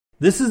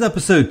This is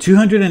episode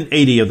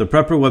 280 of the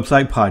Prepper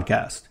Website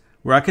Podcast,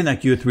 where I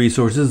connect you with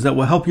resources that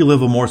will help you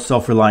live a more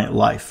self-reliant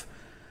life.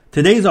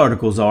 Today's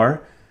articles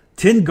are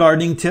 10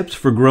 gardening tips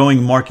for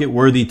growing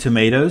market-worthy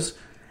tomatoes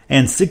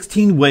and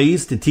 16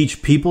 ways to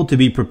teach people to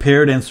be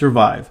prepared and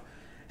survive.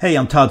 Hey,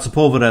 I'm Todd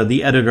Sepulveda,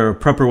 the editor of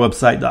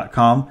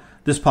PrepperWebsite.com.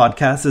 This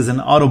podcast is an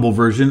audible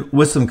version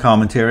with some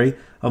commentary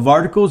of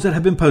articles that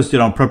have been posted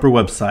on Prepper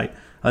Website,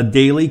 a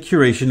daily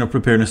curation of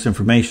preparedness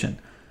information.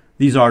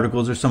 These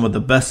articles are some of the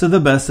best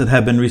that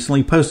have been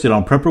recently posted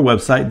on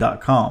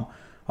PrepperWebsite.com.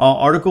 All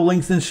article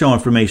links and show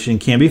information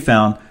can be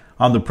found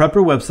on the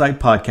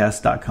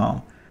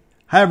PrepperWebsitePodcast.com.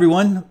 Hi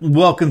everyone,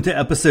 welcome to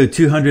episode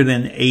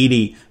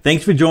 280.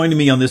 Thanks for joining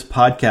me on this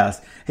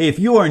podcast. Hey, if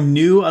you are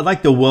new, I'd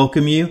like to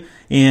welcome you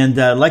and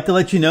I'd like to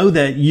let you know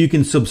that you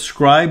can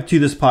subscribe to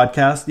this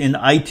podcast in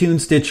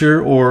iTunes,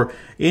 Stitcher, or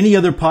any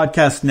other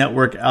podcast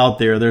network out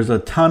there. There's a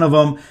ton of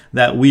them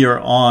that we are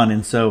on,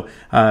 and so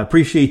I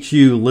appreciate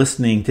you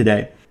listening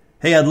today.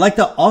 Hey, I'd like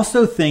to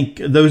also thank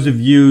those of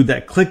you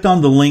that clicked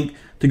on the link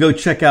to go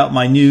check out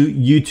my new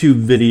YouTube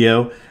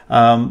video,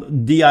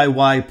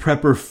 DIY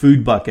Prepper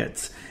Food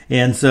Buckets.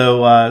 And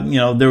so,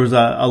 there was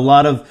a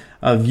lot of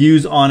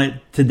views on it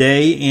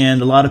today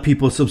and a lot of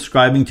people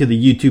subscribing to the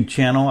YouTube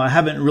channel. I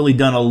haven't really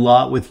done a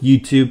lot with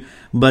YouTube,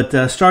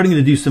 but starting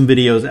to do some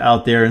videos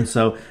out there. And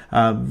so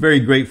very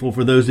grateful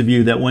for those of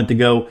you that went to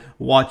go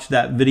watch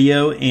that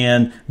video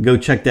and go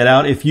check that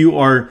out. If you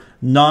are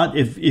not,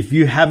 if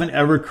you haven't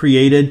ever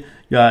created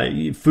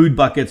food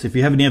buckets, if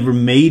you haven't ever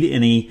made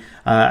any,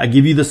 I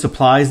give you the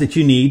supplies that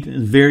you need.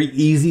 It's very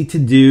easy to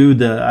do.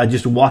 I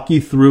just walk you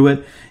through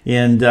it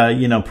and,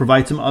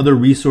 provide some other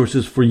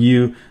resources for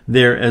you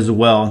there as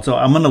well. And so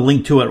I'm going to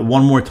link to it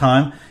one more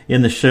time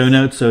in the show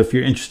notes. So if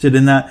you're interested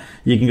in that,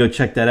 you can go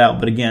check that out.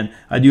 But again,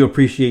 I do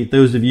appreciate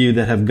those of you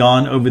that have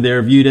gone over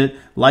there, viewed it,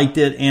 liked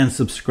it, and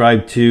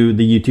subscribed to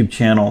the YouTube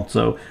channel.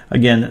 So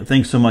again,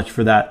 thanks so much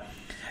for that.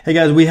 Hey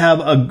guys, we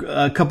have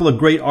a couple of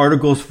great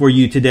articles for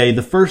you today.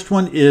 The first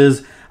one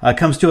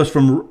comes to us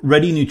from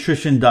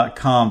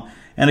ReadyNutrition.com.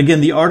 And again,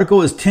 the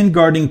article is 10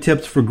 gardening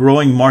tips for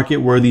growing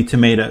market-worthy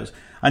tomatoes.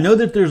 I know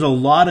that there's a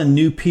lot of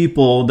new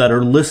people that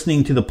are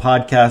listening to the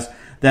podcast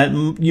that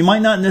you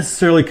might not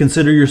necessarily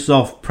consider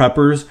yourself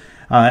preppers.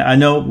 I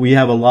know we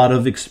have a lot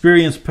of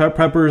experienced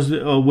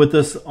preppers with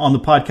us on the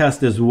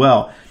podcast as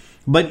well.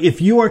 But if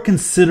you are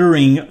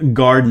considering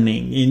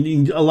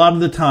gardening, a lot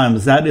of the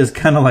times that is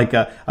kind of like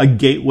a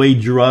gateway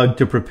drug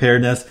to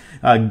preparedness.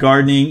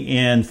 Gardening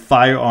and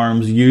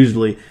firearms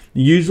usually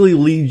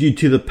lead you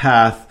to the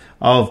path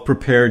of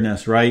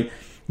preparedness, right?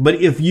 But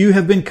if you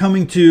have been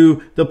coming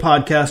to the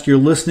podcast, you're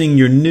listening,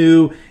 you're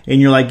new, and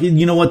you're like,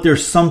 you know what,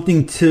 there's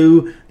something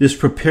to this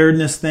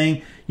preparedness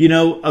thing,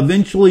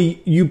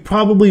 eventually you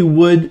probably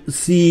would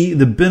see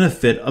the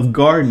benefit of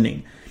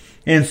gardening.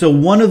 And so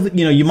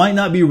you might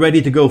not be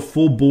ready to go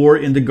full bore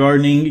into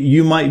gardening.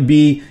 You might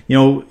be,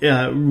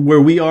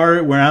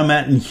 where I'm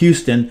at in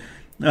Houston,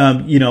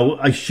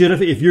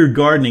 if you're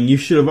gardening, you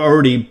should have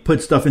already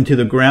put stuff into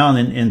the ground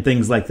and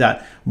things like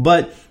that.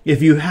 But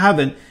if you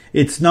haven't,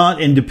 it's not,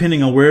 and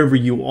depending on wherever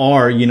you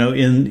are,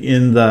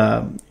 in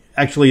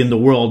the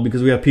world,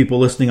 because we have people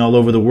listening all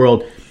over the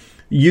world,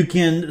 you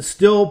can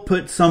still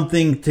put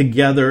something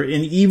together.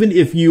 And even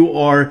if you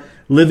are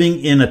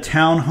living in a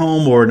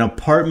townhome or an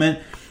apartment,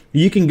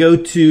 you can go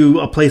to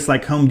a place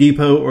like Home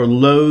Depot or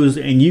Lowe's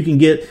and you can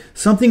get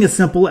something as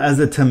simple as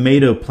a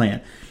tomato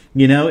plant,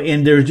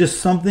 and there's just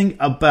something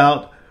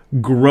about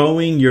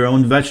growing your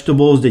own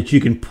vegetables that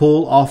you can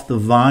pull off the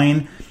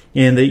vine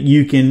and that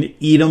you can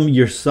eat them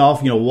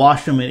yourself,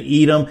 wash them and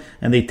eat them,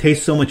 and they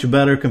taste so much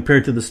better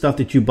compared to the stuff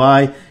that you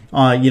buy,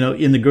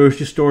 in the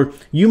grocery store.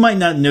 You might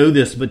not know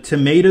this, but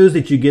tomatoes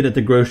that you get at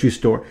the grocery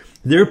store,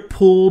 they're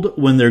pulled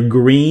when they're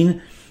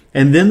green.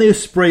 And then they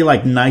spray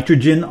like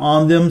nitrogen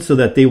on them so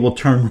that they'll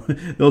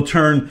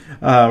turn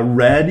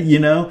red,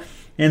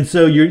 And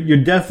so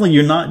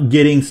you're not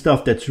getting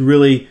stuff that's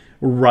really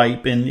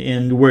ripe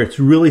and where it's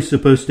really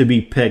supposed to be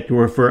picked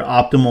or for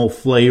optimal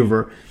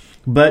flavor.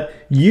 But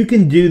you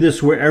can do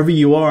this wherever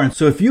you are. And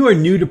so if you are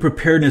new to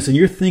preparedness and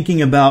you're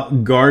thinking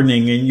about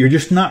gardening and you're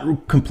just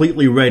not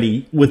completely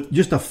ready, with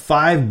just a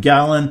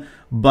 5-gallon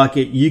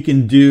bucket, you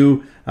can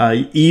do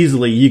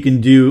easily, you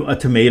can do a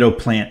tomato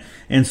plant.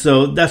 And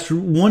so that's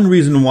one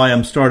reason why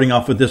I'm starting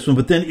off with this one.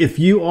 But then if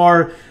you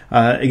are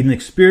an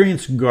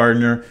experienced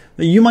gardener,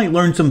 you might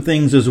learn some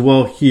things as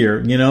well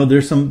here.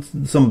 There's some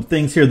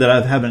things here that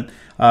I haven't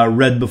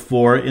read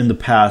before in the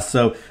past.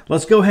 So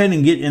let's go ahead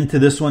and get into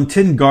this one.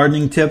 10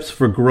 gardening tips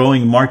for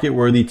growing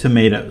market-worthy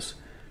tomatoes.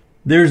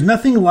 There's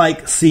nothing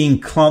like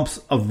seeing clumps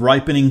of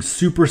ripening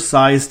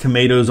supersized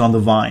tomatoes on the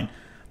vine.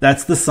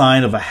 That's the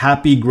sign of a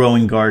happy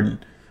growing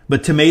garden.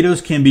 But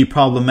tomatoes can be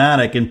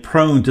problematic and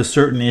prone to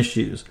certain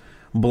issues.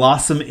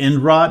 Blossom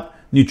end rot,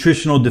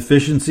 nutritional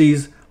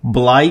deficiencies,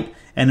 blight,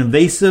 and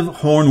invasive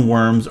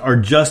hornworms are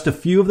just a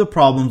few of the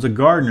problems a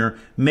gardener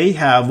may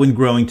have when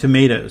growing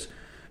tomatoes.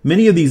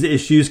 Many of these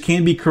issues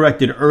can be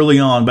corrected early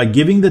on by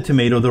giving the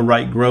tomato the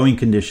right growing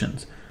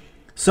conditions.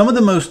 Some of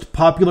the most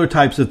popular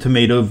types of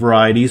tomato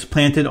varieties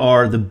planted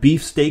are the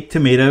beefsteak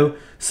tomato,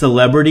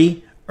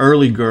 celebrity,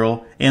 early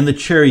girl, and the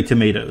cherry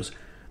tomatoes.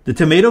 The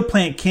tomato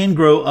plant can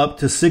grow up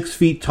to 6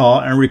 feet tall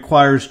and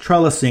requires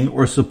trellising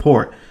or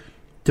support.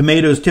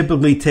 Tomatoes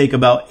typically take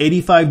about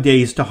 85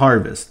 days to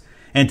harvest,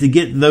 and to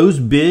get those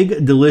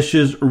big,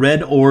 delicious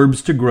red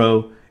orbs to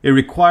grow, it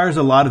requires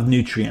a lot of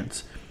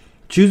nutrients.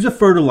 Choose a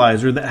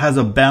fertilizer that has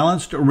a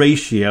balanced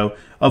ratio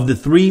of the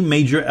 3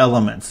 major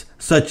elements,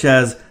 such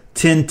as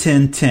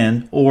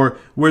 10-10-10, or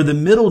where the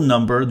middle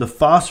number, the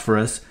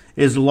phosphorus,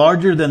 is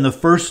larger than the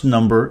first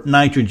number,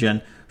 nitrogen,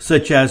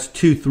 such as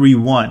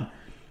 2-3-1.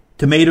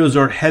 Tomatoes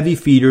are heavy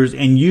feeders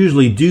and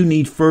usually do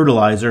need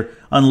fertilizer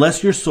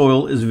unless your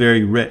soil is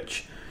very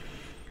rich.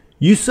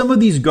 Use some of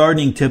these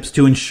gardening tips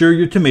to ensure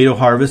your tomato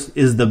harvest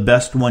is the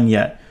best one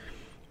yet.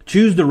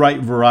 Choose the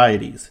right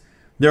varieties.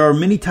 There are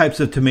many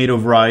types of tomato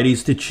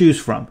varieties to choose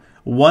from.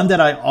 One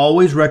that I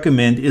always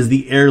recommend is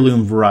the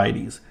heirloom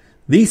varieties.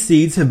 These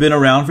seeds have been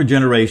around for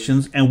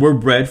generations and were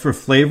bred for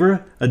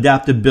flavor,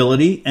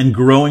 adaptability, and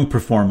growing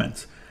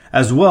performance.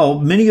 As well,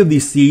 many of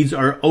these seeds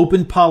are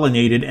open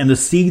pollinated and the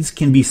seeds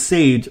can be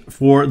saved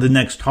for the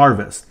next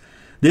harvest.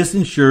 This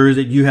ensures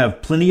that you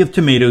have plenty of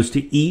tomatoes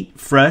to eat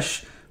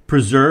fresh,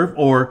 preserve,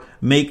 or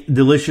make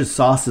delicious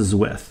sauces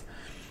with.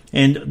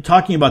 And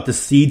talking about the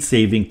seed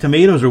saving,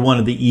 tomatoes are one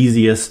of the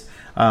easiest.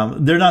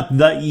 They're not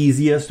the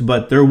easiest,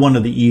 but they're one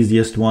of the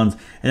easiest ones.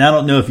 And I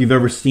don't know if you've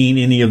ever seen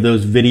any of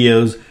those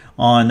videos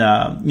on,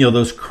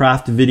 those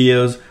craft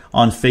videos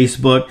on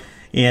Facebook,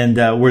 and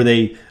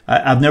where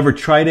I've never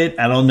tried it.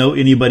 I don't know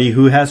anybody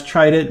who has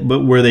tried it, but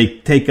where they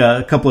take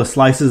a couple of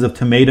slices of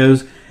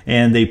tomatoes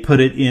and they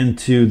put it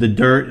into the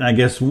dirt. And I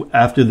guess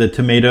after the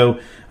tomato,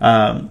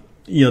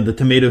 the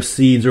tomato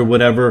seeds or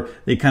whatever,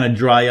 they kind of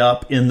dry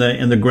up in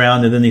the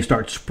ground and then they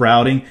start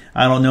sprouting.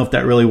 I don't know if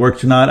that really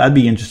works or not. I'd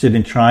be interested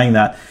in trying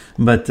that.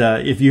 But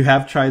if you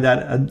have tried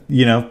that,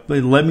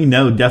 let me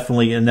know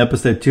definitely in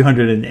episode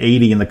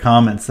 280 in the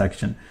comments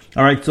section.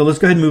 All right, so let's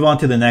go ahead and move on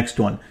to the next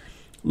one.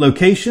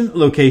 Location,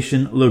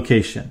 location,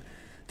 location.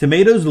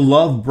 Tomatoes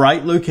love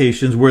bright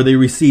locations where they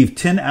receive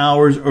 10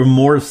 hours or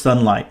more of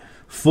sunlight.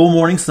 Full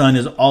morning sun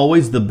is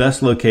always the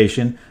best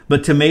location,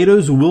 but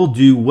tomatoes will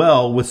do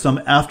well with some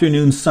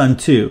afternoon sun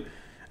too.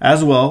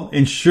 As well,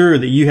 ensure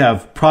that you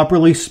have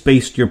properly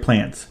spaced your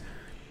plants.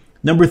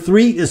 Number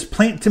 3 is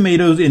plant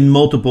tomatoes in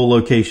multiple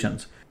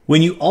locations.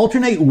 When you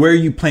alternate where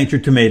you plant your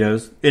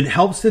tomatoes, it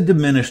helps to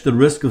diminish the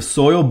risk of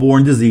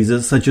soil-borne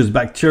diseases such as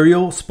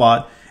bacterial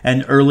spot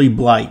and early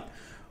blight.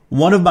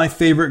 One of my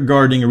favorite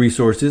gardening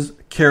resources,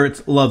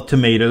 Carrots Love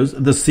Tomatoes,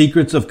 The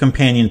Secrets of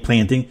Companion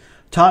Planting,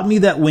 taught me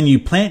that when you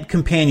plant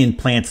companion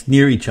plants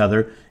near each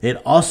other, it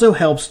also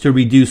helps to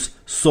reduce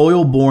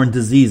soil-borne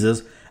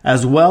diseases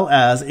as well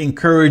as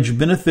encourage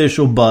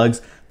beneficial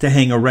bugs to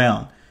hang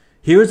around.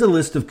 Here's a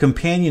list of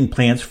companion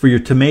plants for your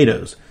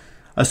tomatoes: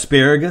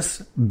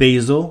 asparagus,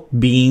 basil,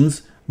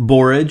 beans,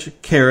 borage,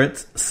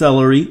 carrots,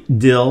 celery,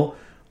 dill,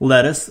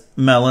 lettuce,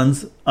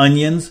 melons,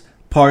 onions,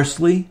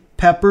 parsley,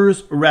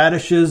 peppers,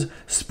 radishes,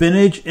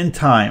 spinach, and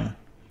thyme.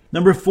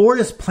 Number 4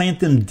 is plant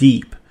them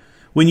deep.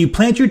 When you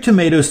plant your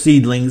tomato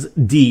seedlings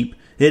deep,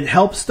 it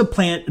helps the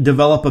plant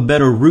develop a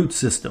better root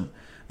system.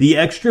 The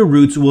extra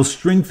roots will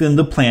strengthen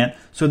the plant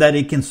so that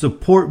it can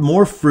support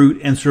more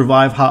fruit and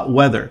survive hot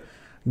weather.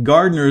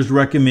 Gardeners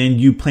recommend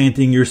you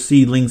planting your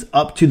seedlings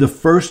up to the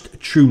first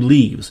true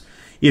leaves.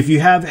 If you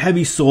have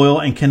heavy soil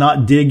and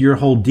cannot dig your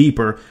hole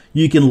deeper,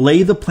 you can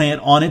lay the plant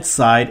on its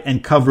side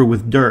and cover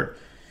with dirt.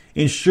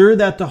 Ensure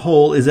that the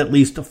hole is at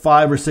least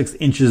 5 or 6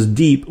 inches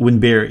deep when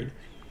buried.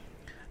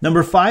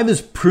 Number 5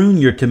 is prune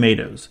your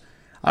tomatoes.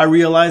 I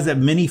realize that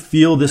many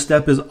feel this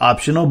step is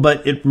optional,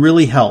 but it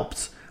really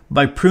helps.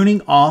 By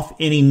pruning off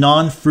any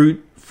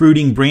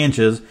non-fruiting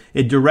branches,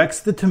 it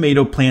directs the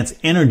tomato plant's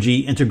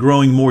energy into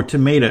growing more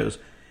tomatoes.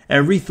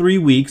 Every 3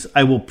 weeks,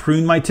 I will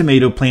prune my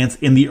tomato plants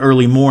in the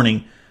early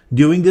morning.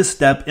 Doing this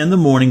step in the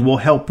morning will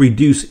help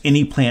reduce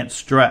any plant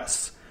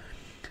stress.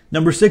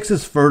 Number 6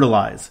 is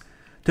fertilize.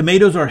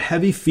 Tomatoes are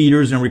heavy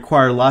feeders and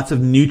require lots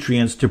of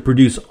nutrients to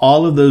produce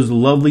all of those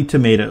lovely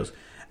tomatoes.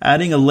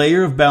 Adding a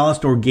layer of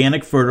balanced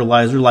organic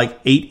fertilizer like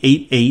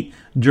 888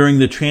 during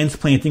the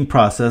transplanting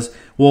process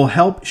will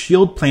help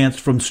shield plants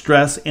from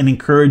stress and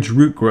encourage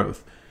root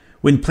growth.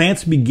 When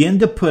plants begin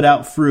to put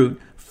out fruit,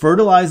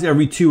 fertilize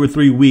every 2 or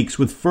 3 weeks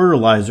with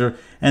fertilizer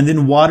and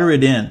then water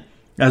it in.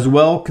 As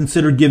well,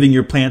 consider giving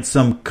your plants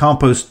some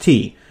compost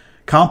tea.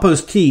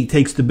 Compost tea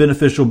takes the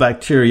beneficial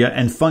bacteria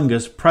and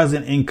fungus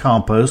present in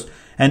compost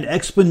and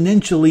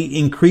exponentially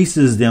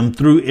increases them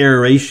through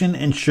aeration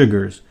and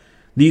sugars.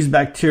 These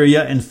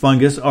bacteria and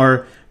fungus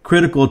are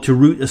critical to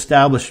root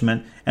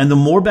establishment, and the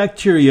more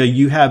bacteria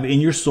you have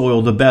in your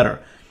soil, the better.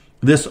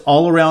 This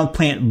all-around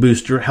plant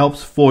booster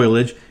helps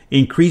foliage,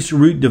 increase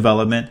root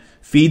development,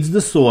 feeds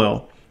the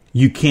soil.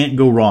 You can't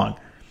go wrong.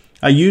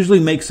 I usually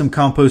make some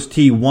compost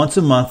tea once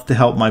a month to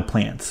help my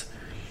plants.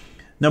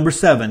 Number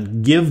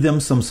 7, give them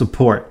some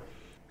support.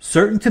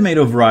 Certain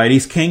tomato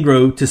varieties can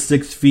grow to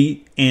 6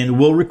 feet and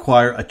will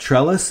require a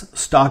trellis,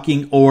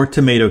 stocking, or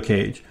tomato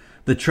cage.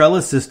 The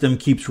trellis system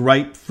keeps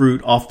ripe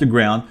fruit off the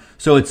ground,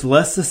 so it's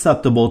less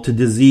susceptible to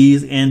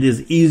disease and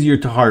is easier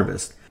to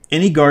harvest.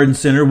 Any garden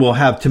center will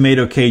have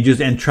tomato cages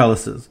and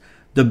trellises.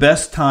 The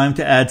best time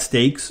to add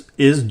stakes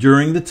is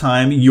during the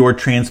time you're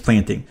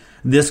transplanting.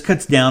 This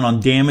cuts down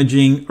on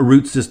damaging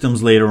root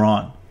systems later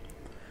on.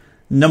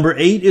 Number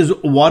 8 is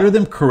water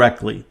them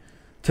correctly.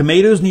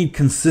 Tomatoes need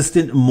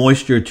consistent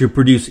moisture to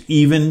produce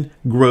even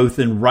growth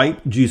and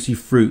ripe, juicy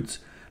fruits.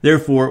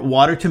 Therefore,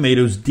 water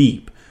tomatoes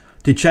deep.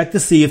 To check to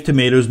see if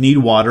tomatoes need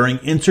watering,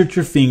 insert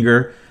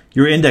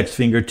your index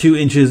finger 2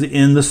 inches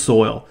in the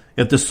soil.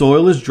 If the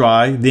soil is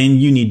dry, then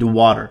you need to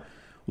water.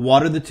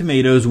 Water the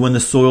tomatoes when the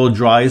soil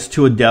dries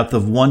to a depth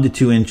of 1 to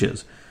 2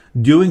 inches.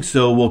 Doing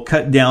so will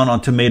cut down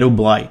on tomato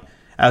blight.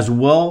 As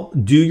well,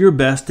 do your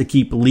best to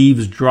keep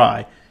leaves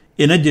dry.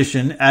 In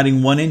addition,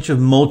 adding 1 inch of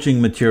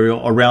mulching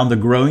material around the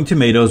growing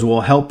tomatoes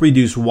will help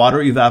reduce water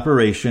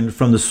evaporation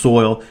from the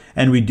soil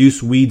and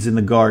reduce weeds in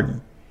the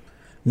garden.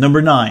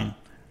 Number 9,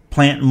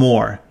 plant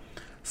more.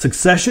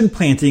 Succession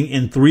planting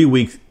in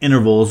 3-week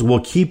intervals will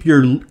keep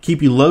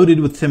you loaded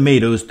with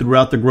tomatoes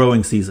throughout the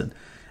growing season.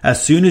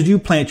 As soon as you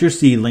plant your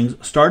seedlings,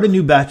 start a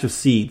new batch of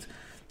seeds.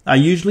 I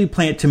usually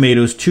plant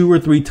tomatoes 2 or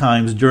 3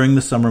 times during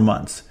the summer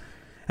months.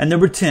 And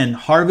number 10,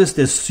 harvest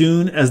as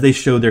soon as they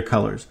show their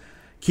colors.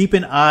 Keep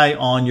an eye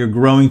on your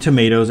growing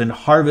tomatoes and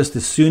harvest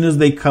as soon as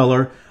they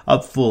color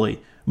up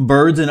fully.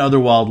 Birds and other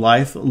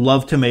wildlife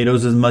love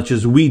tomatoes as much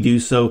as we do,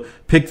 so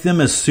pick them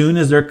as soon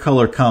as their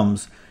color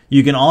comes.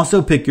 You can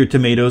also pick your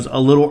tomatoes a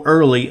little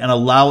early and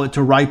allow it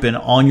to ripen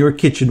on your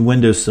kitchen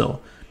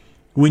windowsill.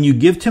 When you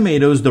give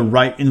tomatoes the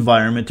right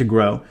environment to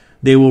grow,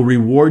 they will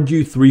reward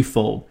you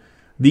threefold.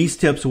 These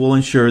tips will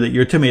ensure that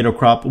your tomato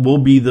crop will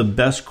be the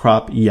best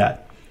crop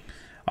yet.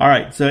 All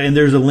right, and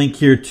there's a link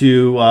here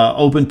to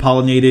open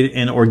pollinated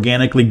and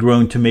organically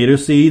grown tomato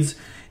seeds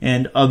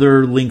and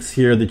other links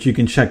here that you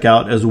can check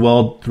out as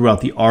well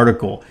throughout the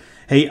article.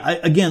 Hey,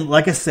 again,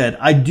 like I said,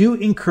 I do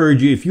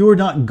encourage you, if you are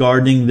not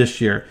gardening this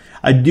year,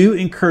 I do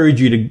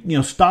encourage you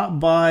to, stop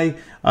by,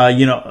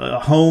 a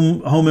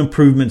home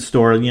improvement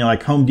store,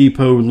 like Home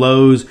Depot,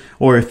 Lowe's,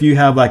 or if you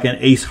have like an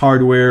Ace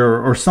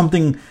Hardware or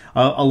something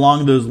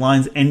along those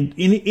lines, and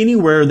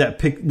anywhere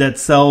that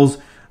sells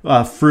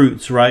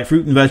fruits, right?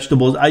 Fruit and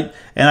vegetables. I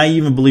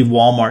even believe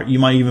Walmart, you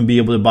might even be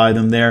able to buy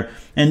them there.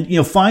 And,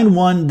 find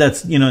one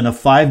that's, in a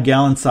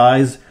 5-gallon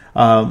size,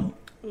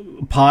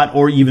 pot,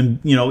 or even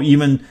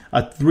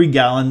a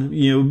 3-gallon,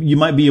 you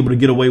might be able to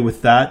get away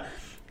with that.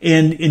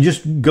 And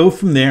just go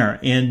from there.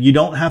 And you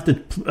don't have to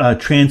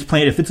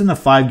transplant. If it's in a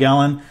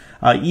 5-gallon,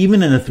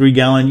 even in a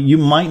 3-gallon, you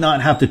might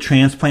not have to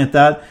transplant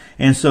that.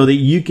 And so that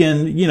you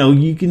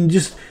can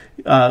just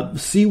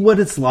see what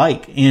it's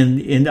like.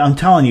 And I'm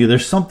telling you,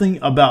 there's something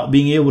about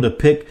being able to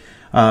pick,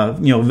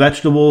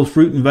 vegetables,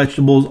 fruit and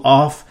vegetables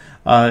off,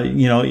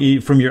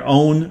 from your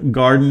own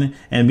garden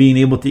and being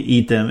able to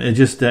eat them. It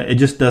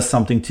just does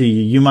something to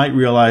you. You might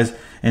realize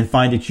and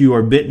find that you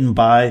are bitten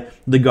by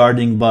the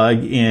gardening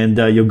bug, and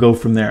you'll go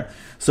from there.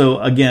 So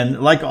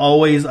again, like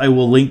always, I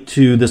will link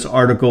to this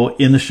article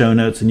in the show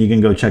notes, and you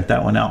can go check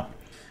that one out.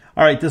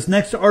 All right, this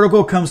next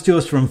article comes to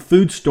us from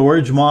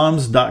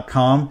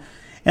FoodStorageMoms.com.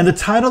 And the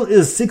title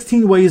is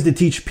 16 Ways to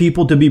Teach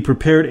People to Be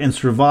Prepared and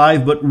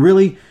Survive. But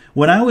really,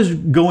 when I was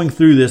going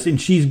through this,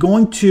 and she's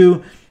going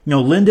to,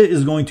 Linda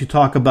is going to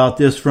talk about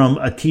this from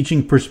a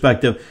teaching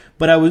perspective.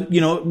 But I was,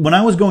 when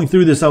I was going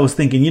through this, I was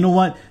thinking, you know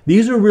what?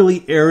 These are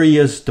really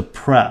areas to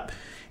prep.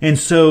 And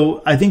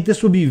so I think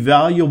this would be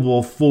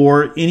valuable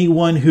for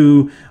anyone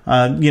who,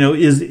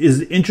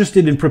 is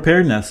interested in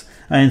preparedness.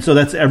 And so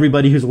that's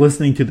everybody who's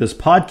listening to this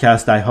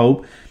podcast. I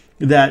hope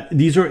that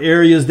these are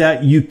areas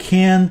that you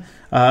can,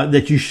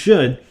 that you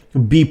should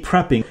be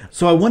prepping.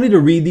 So I wanted to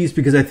read these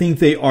because I think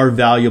they are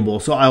valuable.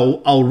 So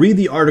I'll read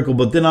the article,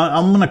 but then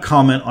I'm going to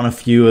comment on a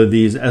few of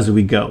these as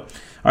we go.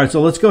 All right,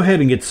 so let's go ahead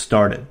and get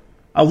started.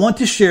 I want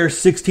to share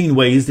 16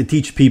 ways to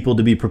teach people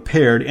to be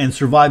prepared and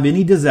survive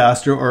any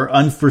disaster or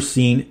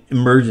unforeseen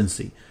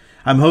emergency.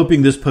 I'm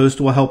hoping this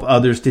post will help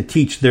others to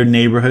teach their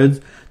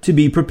neighborhoods to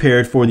be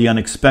prepared for the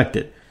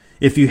unexpected.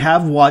 If you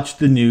have watched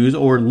the news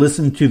or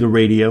listened to the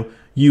radio,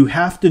 you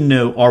have to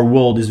know our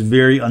world is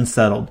very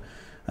unsettled.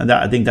 And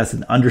I think that's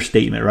an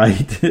understatement,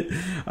 right?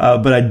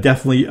 But I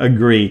definitely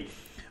agree.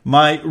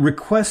 My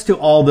request to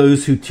all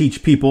those who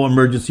teach people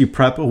emergency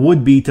prep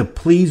would be to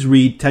please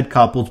read Ted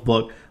Koppel's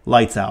book,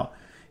 Lights Out.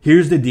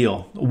 Here's the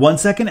deal. 1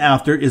 Second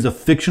After is a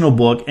fictional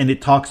book, and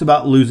it talks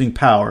about losing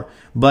power,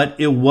 but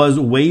it was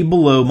way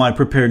below my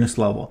preparedness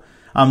level.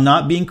 I'm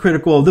not being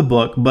critical of the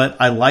book, but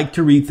I like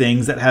to read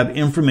things that have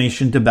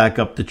information to back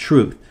up the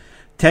truth.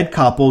 Ted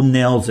Koppel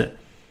nails it.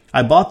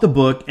 I bought the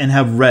book and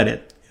have read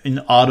it in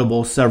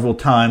Audible several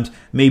times,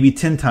 maybe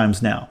 10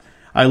 times now.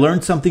 I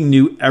learned something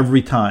new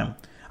every time.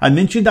 I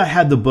mentioned I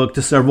had the book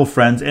to several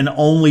friends and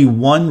only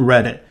one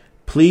read it.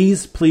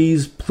 Please,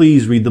 please,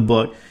 please read the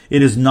book.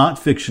 It is not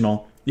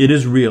fictional. It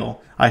is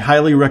real. I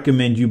highly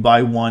recommend you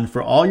buy one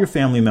for all your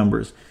family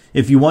members.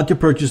 If you want to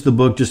purchase the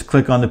book, just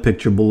click on the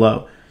picture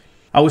below.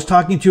 I was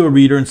talking to a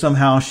reader and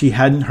somehow she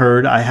hadn't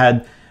heard I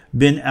had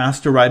been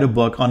asked to write a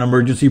book on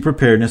emergency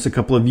preparedness a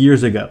couple of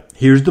years ago.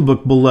 Here's the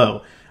book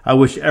below. I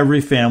wish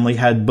every family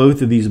had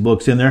both of these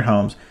books in their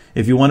homes.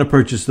 If you want to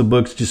purchase the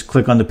books, just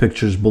click on the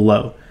pictures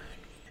below.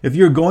 If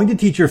you're going to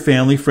teach your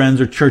family,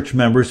 friends, or church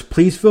members,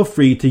 please feel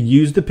free to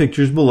use the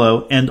pictures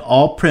below and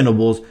all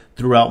printables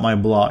throughout my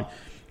blog.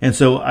 And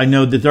so I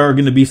know that there are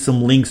going to be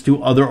some links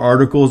to other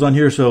articles on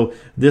here. So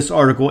this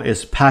article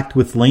is packed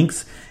with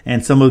links,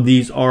 and some of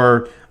these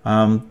are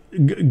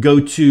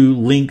go-to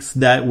links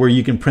that where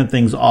you can print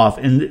things off.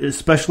 And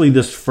especially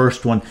this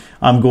first one,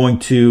 I'm going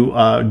to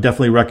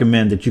definitely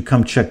recommend that you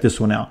come check this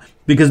one out,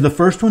 because the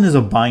first one is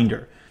a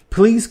binder.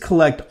 Please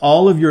collect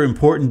all of your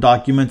important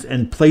documents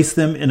and place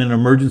them in an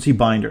emergency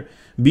binder.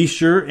 Be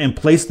sure and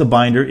place the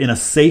binder in a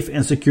safe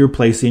and secure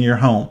place in your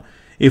home.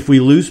 If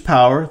we lose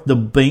power, the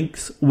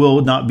banks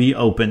will not be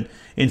open.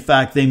 In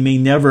fact, they may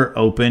never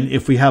open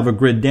if we have a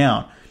grid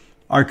down.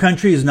 Our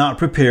country is not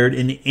prepared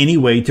in any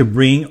way to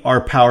bring our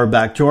power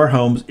back to our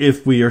homes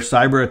if we are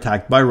cyber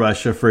attacked by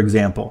Russia, for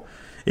example.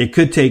 It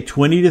could take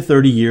 20 to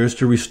 30 years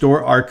to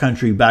restore our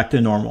country back to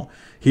normal.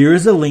 Here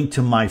is a link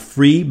to my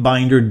free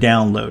binder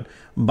download,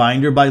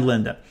 Binder by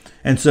Linda.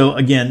 And so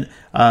again,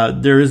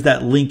 there is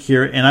that link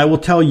here. And I will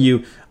tell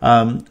you,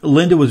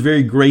 Linda was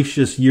very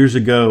gracious years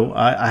ago.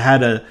 I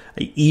had a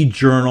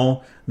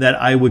e-journal that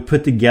I would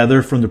put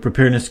together from the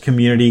preparedness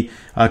community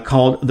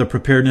called the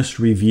Preparedness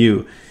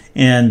Review.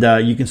 And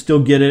you can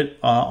still get it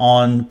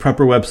on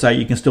Prepper website.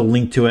 You can still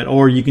link to it,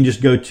 or you can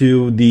just go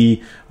to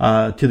the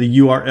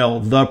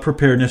URL,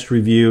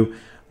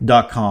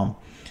 thepreparednessreview.com.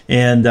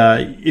 And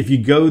if you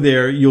go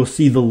there, you'll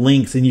see the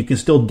links, and you can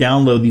still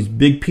download these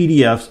big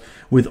PDFs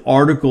with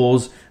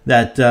articles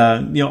that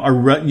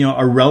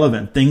are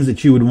relevant, things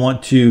that you would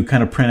want to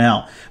kind of print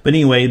out. But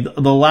anyway,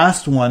 the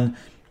last one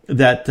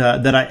that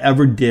I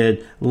ever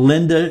did,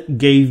 Linda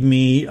gave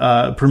me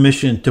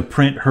permission to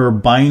print her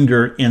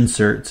binder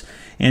inserts.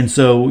 And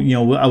so,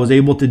 I was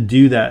able to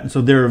do that. And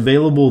so they're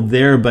available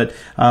there. But,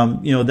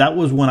 that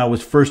was when I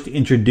was first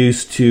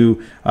introduced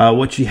to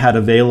what she had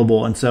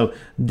available. And so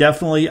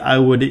definitely I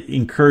would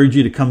encourage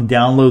you to come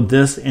download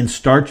this and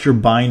start your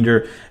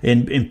binder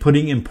and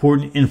putting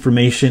important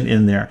information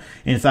in there.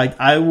 In fact,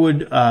 I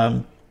would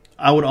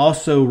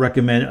also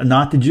recommend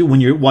not to do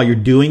while you're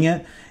doing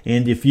it.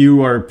 And if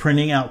you are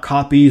printing out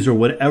copies or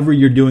whatever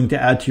you're doing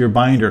to add to your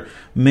binder,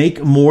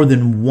 make more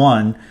than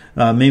one,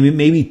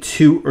 maybe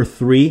 2 or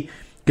 3.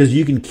 Because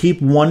you can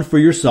keep one for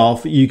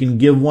yourself. You can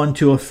give one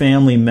to a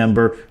family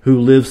member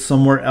who lives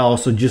somewhere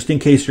else. So just in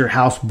case your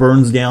house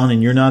burns down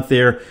and you're not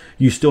there,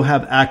 you still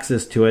have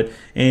access to it.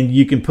 And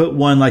you can put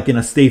one like in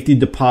a safety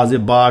deposit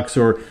box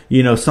or,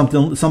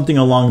 something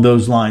along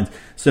those lines.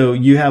 So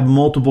you have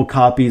multiple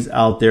copies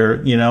out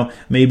there,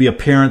 maybe a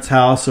parent's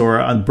house or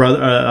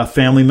another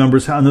family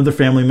member's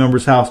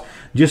house,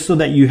 just so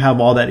that you have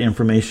all that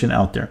information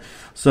out there.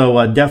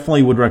 So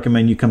definitely would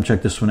recommend you come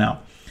check this one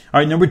out. All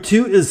right, number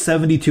 2 is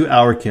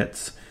 72-hour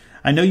kits.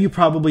 I know you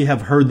probably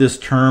have heard this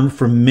term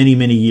for many,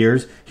 many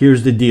years.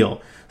 Here's the deal.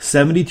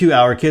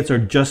 72-hour kits are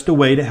just a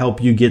way to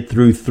help you get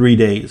through 3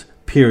 days,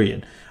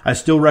 period. I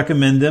still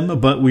recommend them,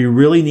 but we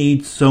really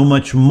need so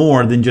much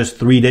more than just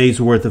 3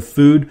 days worth of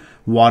food,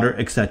 water,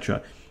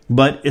 etc.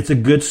 But it's a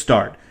good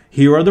start.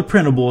 Here are the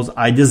printables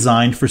I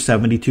designed for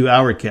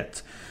 72-hour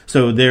kits.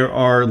 So there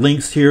are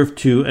links here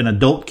to an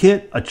adult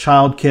kit, a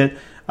child kit,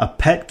 a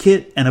pet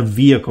kit, and a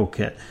vehicle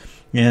kit.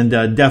 And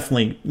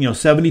definitely,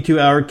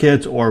 72-hour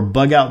kits or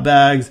bug out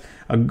bags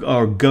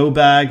or go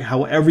bag,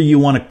 however you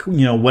want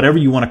to, whatever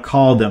you want to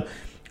call them.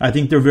 I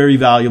think they're very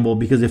valuable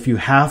because if you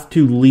have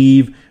to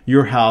leave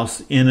your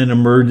house in an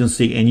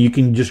emergency and you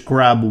can just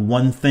grab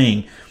one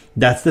thing,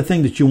 that's the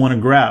thing that you want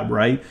to grab,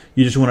 right?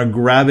 You just want to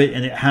grab it,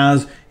 and it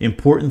has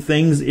important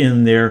things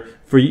in there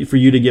for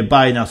you to get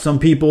by. Now, some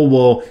people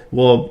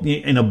will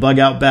in a bug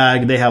out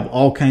bag, they have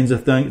all kinds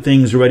of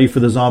things ready for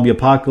the zombie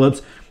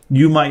apocalypse.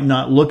 You might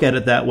not look at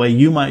it that way.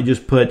 You might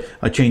just put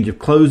a change of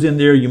clothes in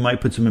there. You might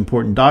put some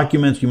important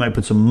documents. You might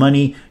put some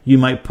money. You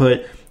might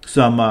put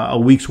some a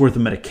week's worth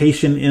of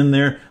medication in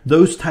there.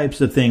 Those types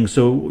of things.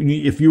 So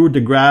if you were to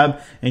grab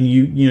and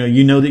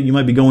you know that you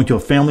might be going to a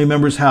family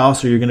member's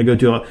house, or you're going to go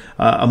to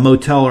a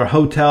motel or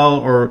hotel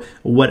or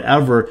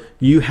whatever,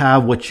 you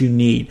have what you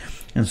need.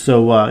 And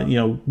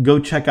so go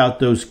check out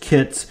those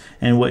kits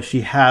and what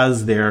she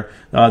has there,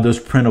 those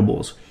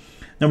printables.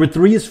 Number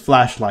 3 is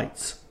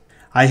flashlights.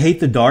 I hate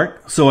the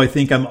dark, so I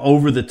think I'm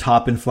over the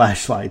top in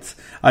flashlights.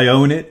 I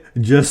own it,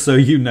 just so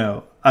you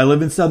know. I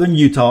live in southern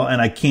Utah,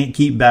 and I can't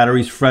keep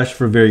batteries fresh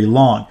for very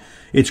long.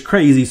 It's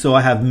crazy, so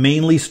I have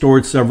mainly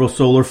stored several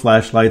solar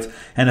flashlights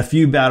and a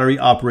few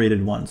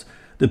battery-operated ones.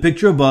 The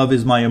picture above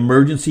is my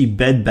emergency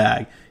bed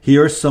bag.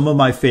 Here are some of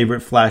my favorite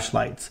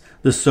flashlights.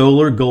 The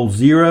Solar Gold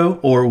Zero,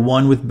 or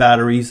one with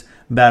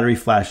battery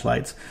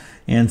flashlights.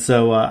 And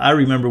so I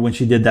remember when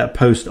she did that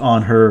post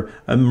on her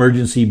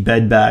emergency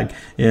bed bag.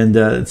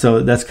 And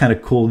so that's kind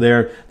of cool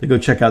there to go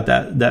check out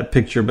that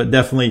picture. But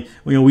definitely,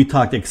 we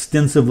talked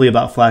extensively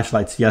about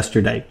flashlights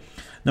yesterday.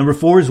 Number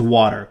 4 is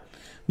water.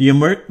 The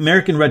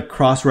American Red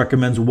Cross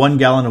recommends 1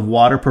 gallon of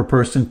water per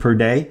person per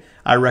day.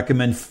 I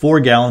recommend 4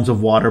 gallons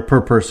of water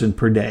per person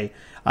per day.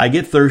 I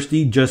get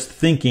thirsty just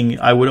thinking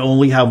I would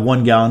only have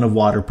 1 gallon of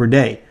water per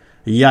day.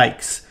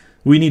 Yikes.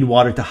 We need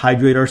water to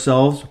hydrate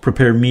ourselves,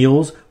 prepare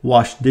meals,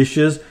 wash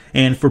dishes,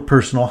 and for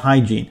personal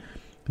hygiene.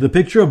 The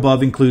picture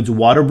above includes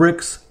water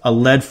bricks, a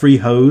lead-free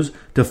hose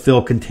to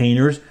fill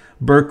containers,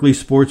 Berkeley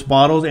sports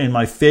bottles, and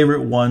my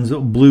favorite ones,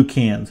 blue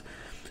cans.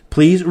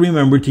 Please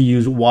remember to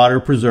use water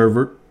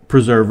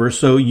preserver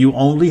so you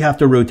only have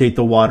to rotate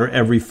the water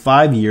every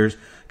 5 years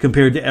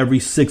compared to every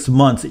 6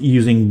 months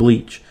using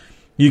bleach.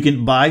 You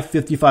can buy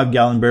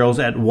 55-gallon barrels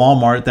at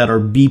Walmart that are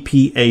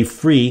BPA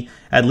free,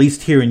 at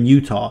least here in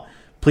Utah.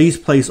 Please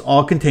place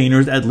all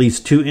containers at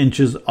least 2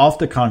 inches off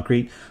the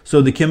concrete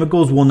so the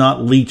chemicals will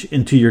not leach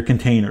into your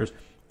containers.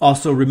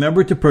 Also,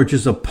 remember to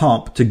purchase a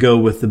pump to go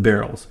with the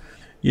barrels.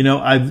 You know,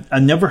 I've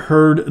never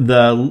heard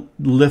the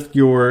lift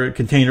your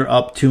container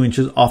up 2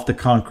 inches off the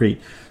concrete,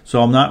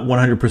 so I'm not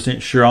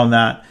 100% sure on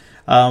that.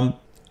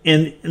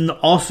 And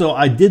also,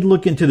 I did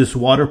look into this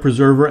water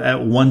preserver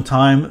at one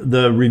time.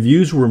 The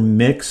reviews were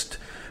mixed,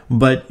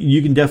 but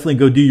you can definitely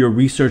go do your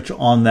research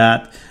on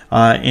that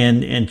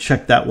and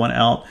check that one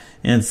out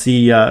and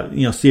see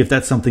if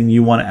that's something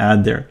you want to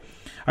add there.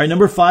 All right,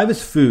 number 5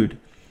 is food.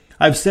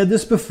 I've said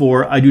this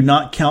before. I do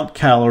not count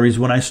calories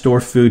when I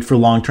store food for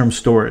long-term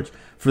storage.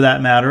 For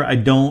that matter, I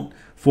don't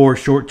for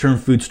short-term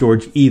food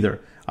storage either.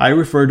 I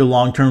refer to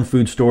long-term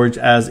food storage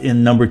as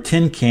in number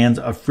 10 cans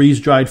of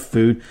freeze-dried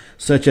food,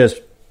 such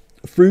as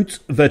fruits,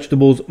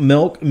 vegetables,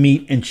 milk,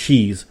 meat, and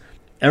cheese.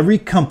 Every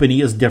company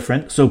is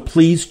different, so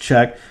please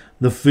check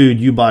the food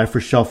you buy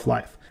for shelf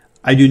life.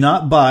 I do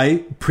not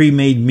buy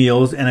pre-made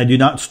meals, and I do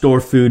not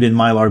store food in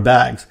Mylar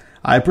bags.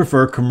 I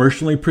prefer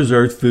commercially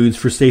preserved foods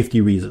for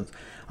safety reasons.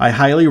 I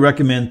highly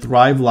recommend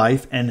Thrive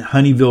Life and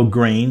Honeyville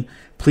Grain.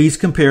 Please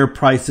compare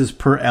prices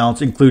per ounce,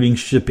 including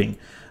shipping.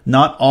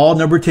 Not all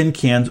number 10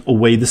 cans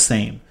weigh the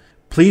same.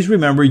 Please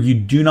remember you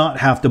do not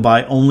have to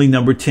buy only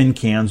number 10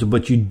 cans,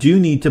 but you do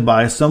need to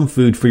buy some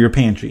food for your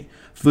pantry.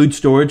 Food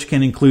storage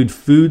can include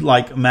food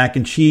like mac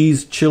and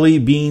cheese, chili,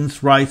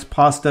 beans, rice,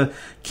 pasta,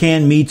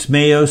 canned meats,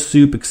 mayo,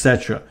 soup,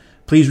 etc.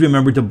 Please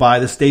remember to buy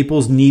the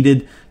staples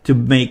needed to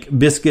make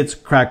biscuits,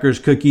 crackers,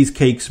 cookies,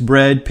 cakes,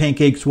 bread,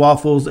 pancakes,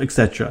 waffles,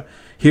 etc.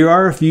 Here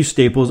are a few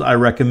staples I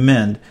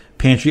recommend.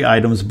 Pantry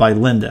Items by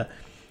Linda.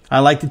 I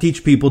like to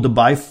teach people to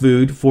buy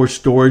food for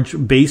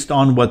storage based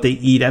on what they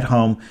eat at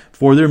home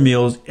for their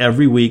meals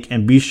every week,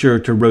 and be sure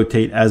to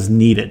rotate as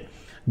needed.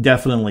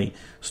 Definitely.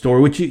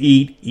 Store what you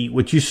eat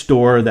what you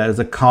store. That is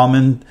a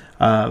common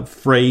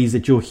phrase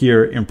that you'll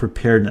hear in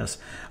preparedness.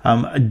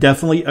 I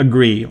definitely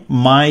agree.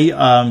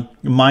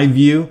 My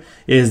view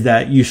is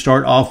that you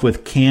start off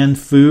with canned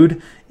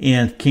food,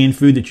 and canned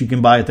food that you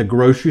can buy at the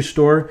grocery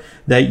store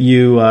that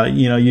you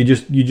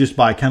just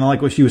buy, kind of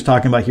like what she was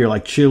talking about here,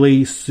 like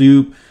chili,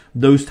 soup,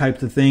 those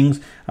types of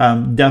things.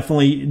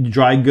 Definitely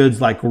dry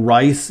goods like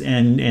rice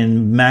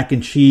and mac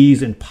and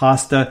cheese and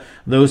pasta.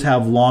 Those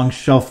have long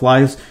shelf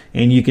lives,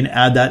 and you can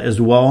add that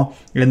as well.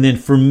 And then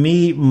for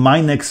me,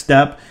 my next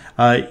step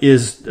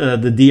is the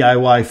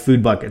DIY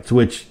food buckets,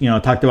 which, I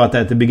talked about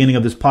that at the beginning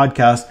of this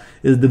podcast,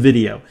 is the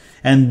video.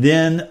 And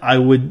then I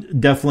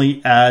would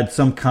definitely add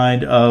some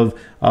kind of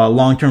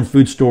long-term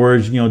food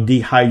storage,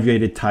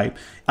 dehydrated type.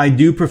 I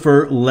do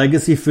prefer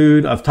Legacy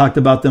Food. I've talked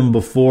about them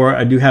before.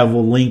 I do have a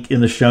link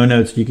in the show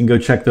notes. You can go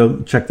check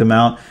them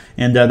out.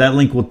 And that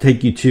link will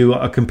take you to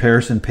a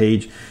comparison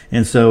page.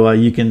 And so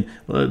you can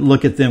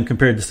look at them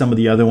compared to some of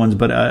the other ones.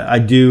 But I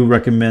do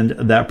recommend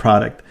that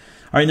product.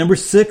 All right, number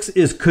 6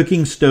 is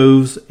cooking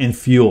stoves and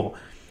fuel.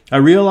 I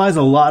realize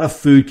a lot of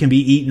food can be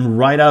eaten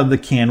right out of the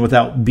can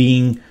without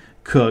being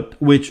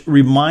cooked, which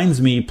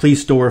reminds me,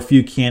 please store a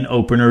few can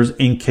openers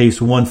in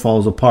case one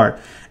falls apart.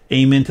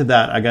 Amen to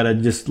that. I got to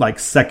just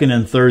second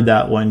and third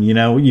that one.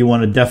 You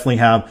want to definitely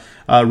have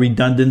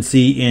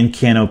redundancy in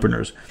can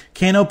openers.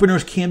 Can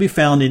openers can be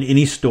found in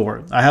any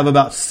store. I have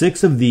about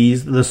 6 of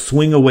these, the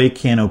Swing Away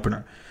can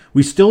opener.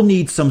 We still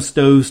need some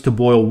stoves to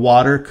boil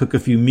water, cook a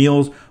few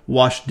meals,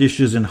 wash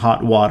dishes in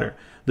hot water.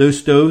 Those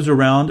stoves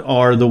around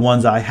are the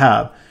ones I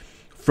have.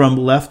 From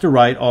left to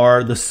right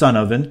are the Sun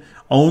Oven.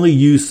 Only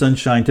use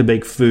sunshine to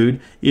bake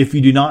food. If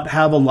you do not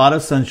have a lot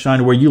of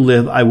sunshine where you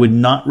live, I would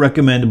not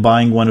recommend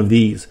buying one of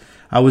these.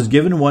 I was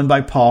given one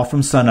by Paul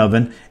from Sun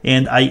Oven,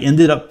 and I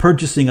ended up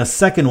purchasing a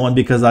second one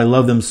because I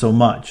love them so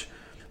much.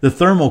 The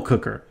thermal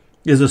cooker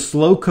is a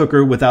slow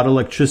cooker without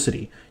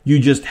electricity. You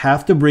just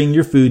have to bring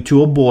your food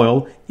to a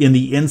boil in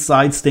the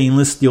inside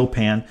stainless steel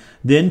pan,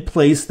 then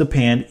place the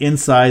pan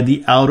inside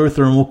the outer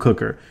thermal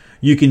cooker.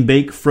 You can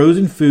bake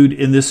frozen food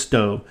in this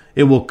stove.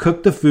 It will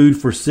cook the food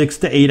for 6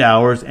 to 8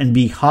 hours and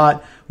be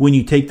hot when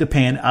you take the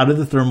pan out of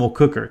the thermal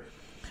cooker.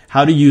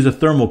 How to use a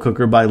thermal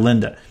cooker by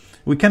Linda.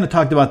 We kind of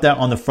talked about that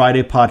on the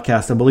Friday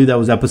podcast. I believe that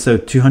was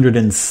episode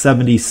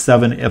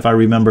 277, if I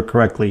remember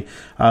correctly.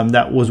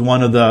 That was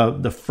one of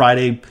the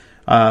Friday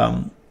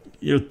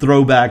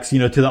throwbacks,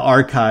 to the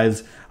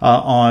archives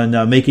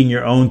on making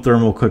your own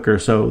thermal cooker.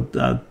 So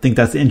I think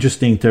that's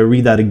interesting to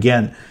read that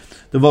again.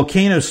 The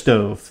Volcano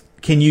stove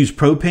can use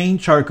propane,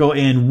 charcoal,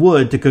 and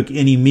wood to cook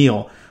any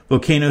meal.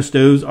 Volcano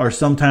stoves are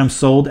sometimes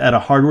sold at a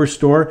hardware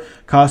store,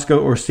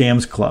 Costco, or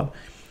Sam's Club.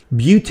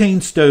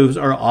 Butane stoves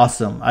are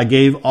awesome. I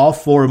gave all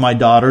 4 of my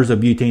daughters a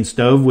butane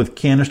stove with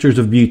canisters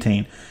of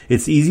butane.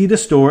 It's easy to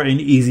store and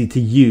easy to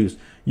use.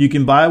 You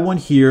can buy one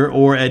here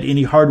or at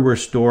any hardware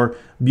store,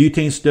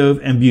 butane stove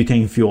and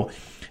butane fuel.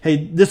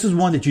 Hey, this is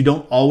one that you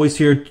don't always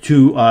hear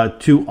too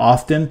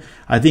often.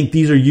 I think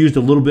these are used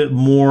a little bit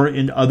more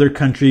in other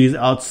countries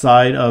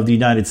outside of the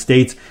United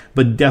States,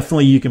 but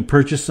definitely you can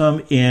purchase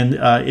them, and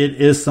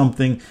it is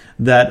something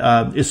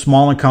that is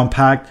small and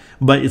compact,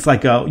 but it's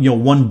like a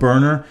one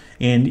burner,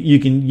 and you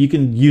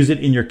can use it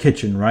in your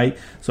kitchen, right?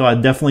 So I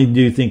definitely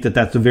do think that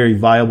that's a very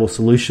viable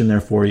solution there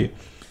for you.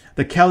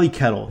 The Kelly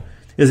kettle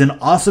is an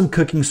awesome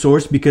cooking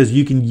source because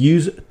you can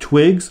use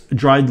twigs,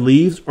 dried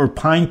leaves, or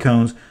pine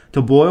cones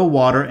to boil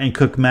water and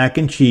cook mac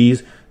and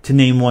cheese, to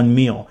name one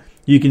meal.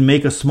 You can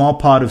make a small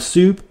pot of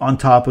soup on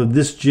top of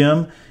this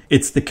gem.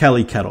 It's the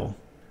Kelly kettle.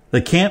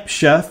 The Camp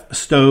Chef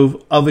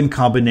stove oven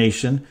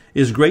combination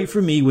is great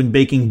for me when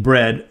baking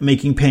bread,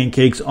 making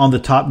pancakes on the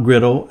top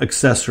griddle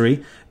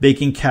accessory,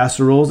 baking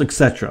casseroles,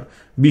 etc.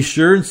 Be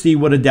sure and see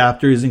what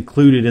adapter is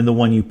included in the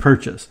one you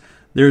purchase.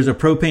 There is a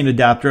propane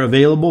adapter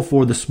available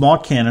for the small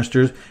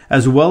canisters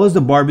as well as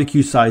the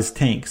barbecue-sized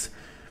tanks.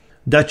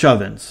 Dutch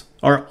ovens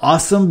are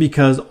awesome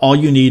because all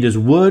you need is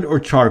wood or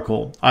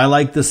charcoal. I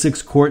like the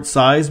 6-quart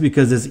size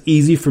because it's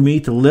easy for me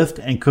to lift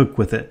and cook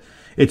with it.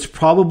 It's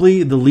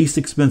probably the least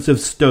expensive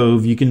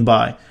stove you can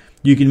buy.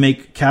 You can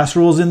make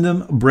casseroles in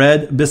them,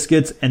 bread,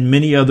 biscuits, and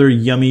many other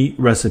yummy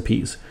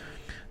recipes.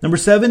 Number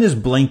 7 is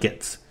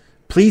blankets.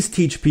 Please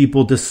teach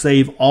people to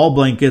save all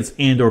blankets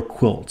and or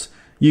quilts.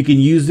 You can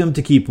use them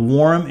to keep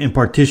warm and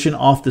partition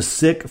off the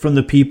sick from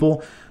the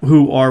people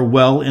who are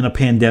well in a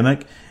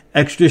pandemic.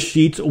 Extra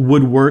sheets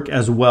would work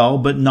as well,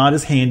 but not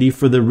as handy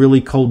for the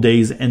really cold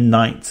days and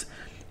nights.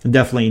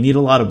 Definitely need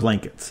a lot of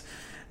blankets.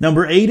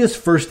 Number 8 is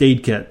first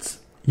aid kits.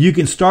 You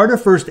can start a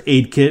first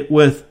aid kit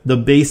with the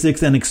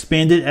basics and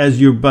expand it as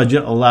your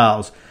budget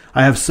allows.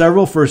 I have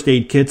several first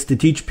aid kits to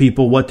teach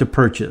people what to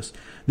purchase.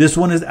 This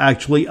one is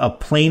actually a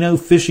Plano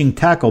fishing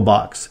tackle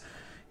box.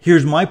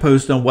 Here's my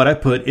post on what I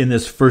put in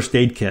this first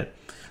aid kit.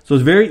 So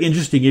it's very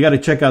interesting. You got to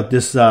check out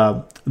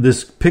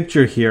this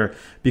picture here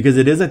because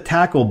it is a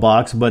tackle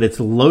box, but it's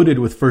loaded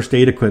with first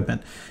aid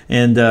equipment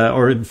and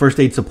or first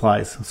aid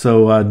supplies.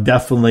 So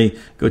definitely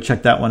go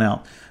check that one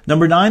out.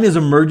 Number 9 is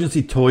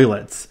emergency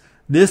toilets.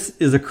 This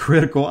is a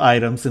critical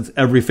item since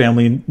every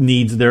family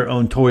needs their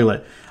own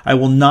toilet. I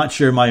will not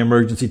share my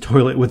emergency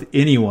toilet with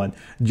anyone.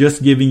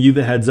 Just giving you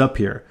the heads up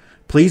here.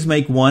 Please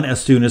make one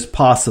as soon as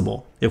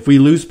possible. If we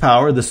lose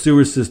power, the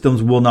sewer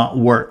systems will not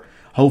work.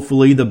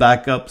 Hopefully the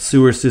backup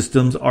sewer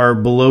systems are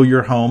below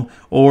your home,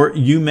 or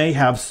you may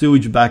have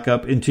sewage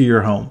backup into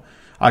your home.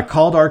 I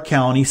called our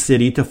county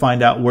city to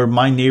find out where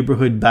my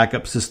neighborhood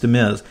backup system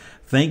is.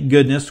 Thank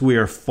goodness we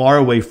are far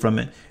away from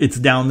it. It's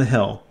down the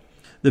hill.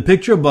 The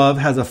picture above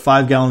has a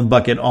 5-gallon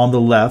bucket on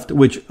the left,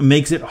 which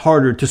makes it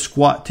harder to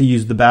squat to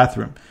use the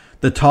bathroom.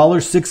 The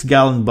taller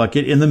 6-gallon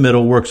bucket in the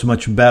middle works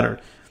much better.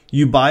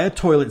 You buy a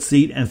toilet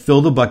seat and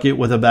fill the bucket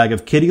with a bag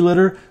of kitty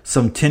litter,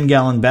 some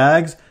 10-gallon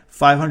bags,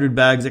 500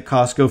 bags at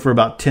Costco for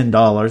about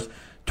 $10,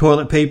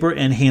 toilet paper,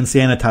 and hand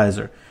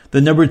sanitizer. The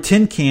number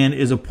 10 can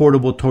is a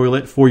portable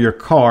toilet for your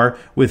car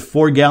with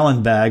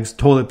 4-gallon bags,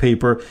 toilet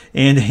paper,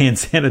 and hand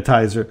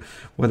sanitizer.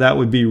 Well, that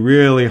would be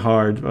really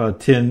hard.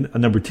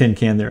 Number 10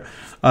 can there.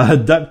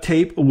 Duct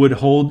tape would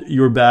hold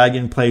your bag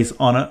in place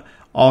on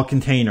all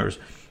containers.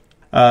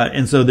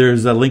 And so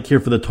there's a link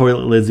here for the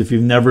toilet lids if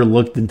you've never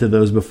looked into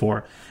those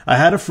before. I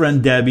had a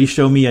friend, Debbie,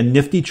 show me a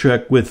nifty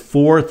trick with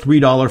 4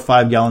 $3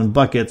 5-gallon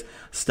buckets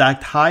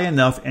stacked high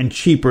enough and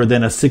cheaper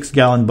than a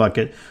 6-gallon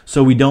bucket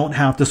so we don't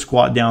have to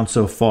squat down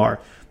so far.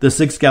 The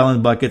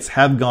 6-gallon buckets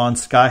have gone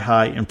sky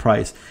high in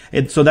price.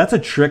 And so that's a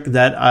trick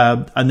that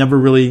I never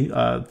really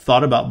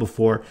thought about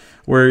before,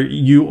 where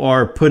you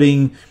are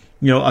putting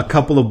a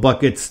couple of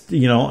buckets,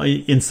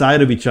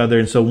 inside of each other.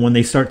 And so when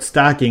they start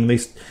stacking,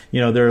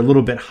 they're a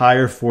little bit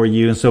higher for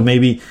you. And so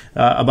maybe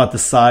about the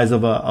size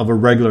of a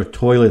regular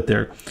toilet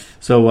there.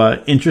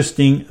 So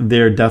interesting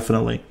there,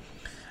 definitely.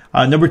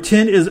 Number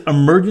 10 is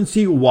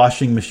emergency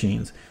washing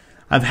machines.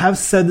 I have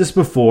said this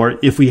before.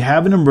 If we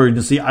have an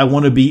emergency, I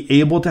want to be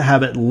able to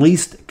have at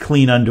least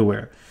clean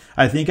underwear.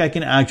 I think I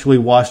can actually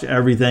wash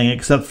everything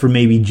except for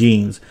maybe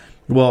jeans.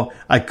 Well,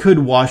 I could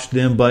wash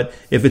them, but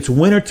if it's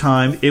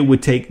wintertime, it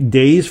would take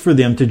days for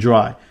them to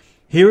dry.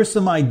 Here are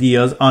some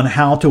ideas on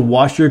how to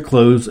wash your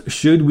clothes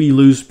should we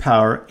lose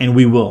power, and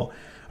we will.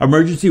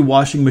 Emergency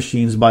Washing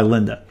Machines by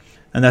Linda.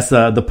 And that's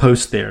the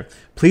post there.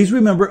 Please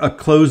remember a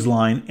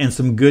clothesline and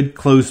some good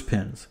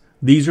clothespins.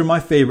 These are my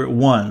favorite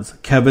ones,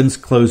 Kevin's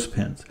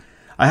clothespins.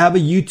 I have a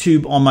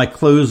YouTube on my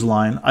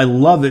clothesline. I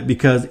love it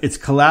because it's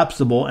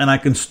collapsible and I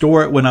can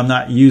store it when I'm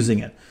not using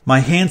it. My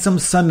handsome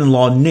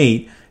son-in-law,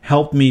 Nate,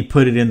 helped me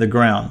put it in the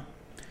ground.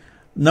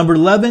 Number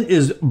 11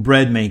 is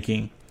bread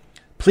making.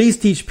 Please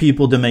teach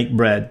people to make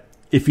bread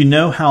if you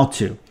know how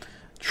to.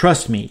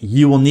 Trust me,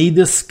 you will need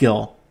this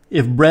skill.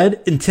 If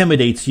bread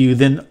intimidates you,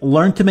 then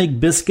learn to make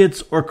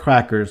biscuits or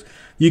crackers.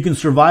 You can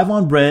survive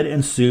on bread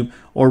and soup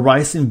or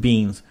rice and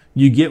beans.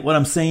 You get what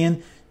I'm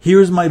saying?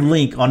 Here's my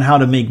link on how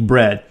to make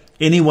bread.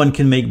 Anyone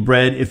can make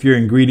bread if your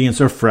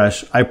ingredients are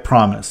fresh, I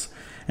promise.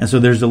 And so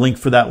there's a link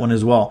for that one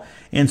as well.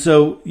 And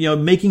so,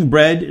 making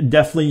bread,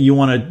 definitely you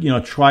want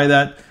to, try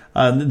that.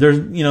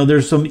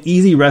 There's some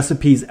easy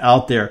recipes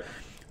out there.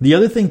 The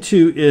other thing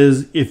too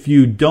is if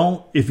you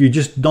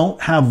just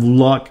don't have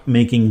luck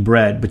making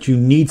bread, but you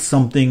need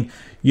something,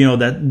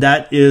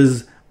 that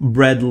is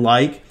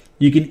bread-like,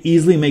 you can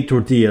easily make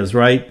tortillas,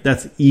 right?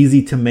 That's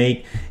easy to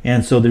make.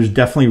 And so there's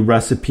definitely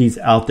recipes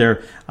out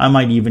there. I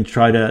might even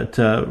try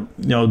to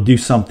do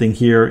something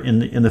here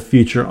in the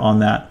future on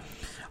that.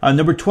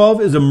 Number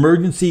 12 is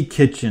emergency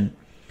kitchen.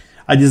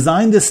 I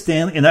designed this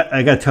stand, and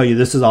I got to tell you,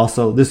 this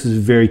is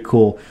very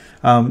cool.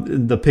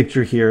 The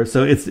picture here.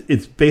 So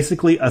it's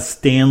basically a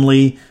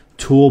Stanley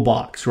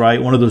toolbox,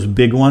 right? One of those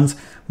big ones,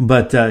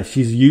 but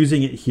she's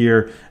using it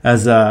here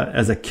as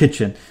a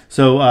kitchen.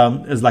 So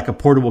as like a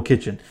portable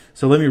kitchen.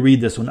 So let me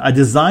read this one. I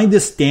designed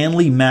this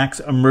Stanley Max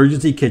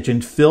emergency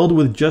kitchen filled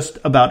with just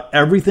about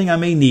everything I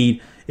may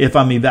need if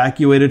I'm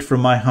evacuated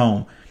from my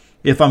home.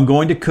 If I'm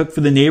going to cook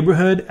for the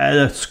neighborhood, at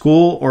a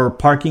school or a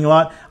parking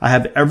lot, I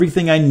have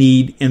everything I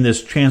need in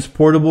this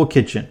transportable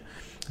kitchen.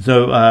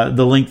 So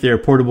the link there,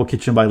 Portable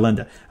Kitchen by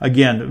Linda.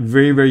 Again,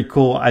 very, very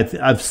cool.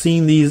 I've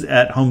seen these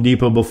at Home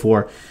Depot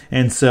before.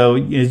 And so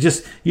it's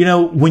just,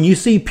 when you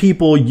see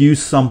people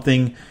use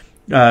something,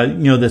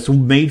 that's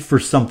made for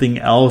something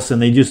else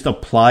and they just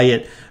apply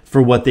it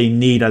for what they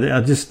need,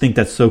 I just think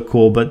that's so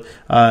cool. But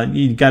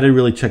you got to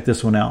really check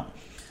this one out.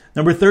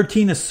 Number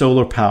 13 is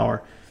solar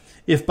power.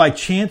 If by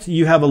chance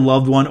you have a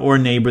loved one or a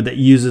neighbor that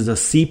uses a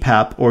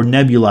CPAP or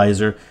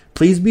nebulizer,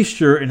 please be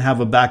sure and have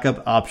a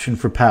backup option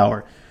for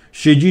power,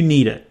 should you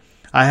need it.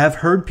 I have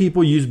heard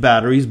people use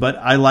batteries, but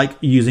I like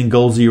using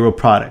Goal Zero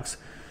products.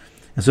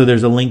 And so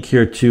there's a link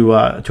here to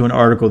an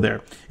article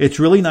there. It's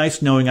really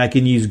nice knowing I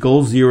can use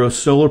Goal Zero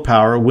solar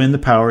power when the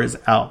power is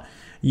out.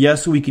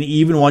 Yes, we can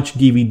even watch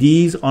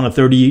DVDs on a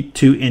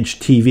 32-inch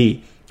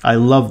TV. I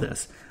love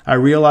this. I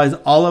realize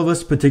all of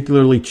us,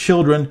 particularly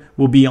children,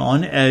 will be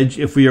on edge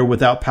if we are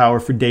without power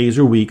for days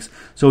or weeks.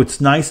 So it's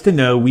nice to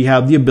know we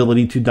have the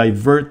ability to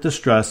divert the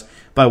stress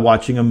by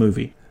watching a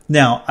movie.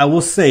 Now, I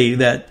will say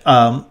that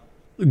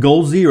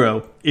Goal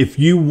Zero, if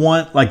you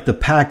want like the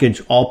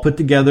package all put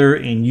together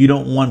and you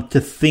don't want to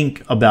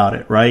think about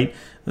it, right?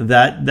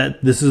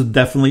 That this is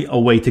definitely a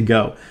way to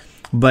go.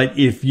 But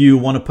if you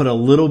want to put a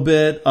little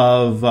bit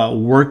of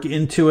work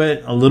into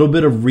it, a little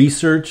bit of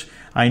research,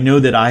 I know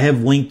that I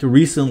have linked to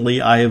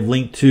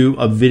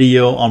a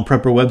video on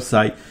Prepper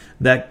website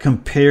that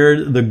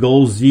compared the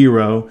Goal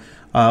Zero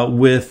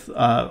with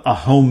a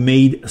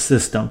homemade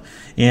system.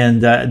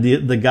 And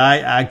the guy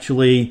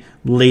actually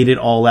laid it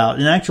all out.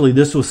 And actually,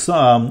 this was,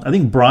 I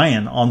think,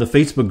 Brian on the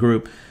Facebook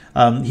group.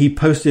 He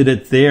posted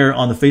it there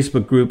on the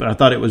Facebook group, and I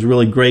thought it was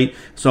really great.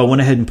 So I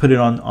went ahead and put it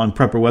on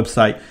Prepper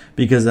website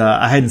because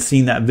I hadn't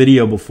seen that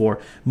video before.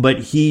 But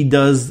he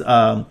does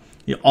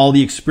all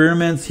the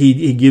experiments.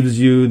 He gives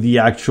you the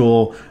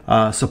actual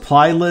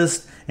supply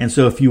list. And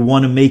so if you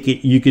want to make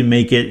it, you can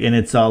make it, and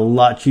it's a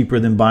lot cheaper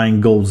than buying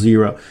Goal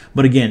Zero.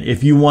 But again,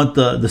 if you want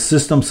the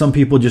system, some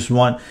people just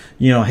want,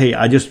 hey,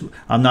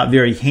 I'm not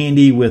very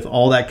handy with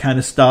all that kind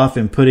of stuff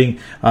and putting,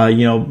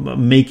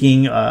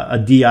 making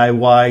a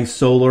DIY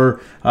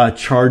solar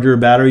charger,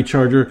 battery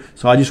charger.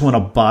 So I just want to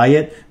buy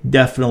it.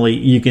 Definitely,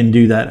 you can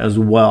do that as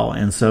well.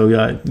 And so,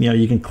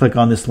 you can click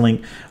on this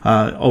link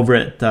over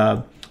at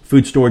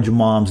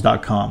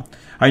foodstoragemoms.com. All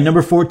right,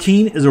 number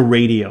 14 is a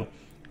radio.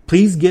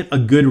 Please get a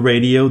good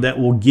radio that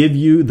will give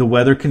you the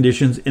weather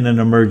conditions in an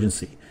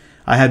emergency.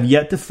 I have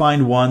yet to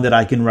find one that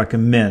I can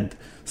recommend.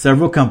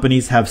 Several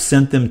companies have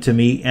sent them to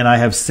me, and I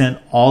have sent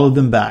all of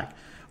them back.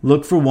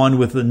 Look for one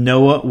with the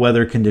NOAA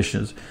weather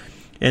conditions.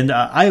 And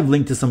I have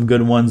linked to some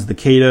good ones. The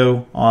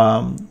Cato,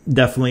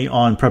 definitely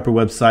on Prepper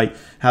website,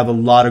 have a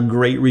lot of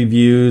great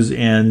reviews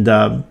and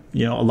a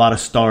lot of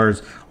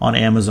stars on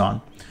Amazon.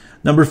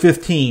 Number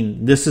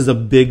 15, this is a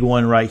big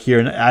one right here.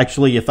 And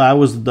actually, if I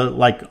was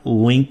to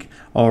link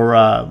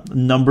or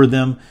number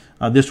them,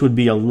 this would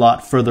be a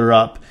lot further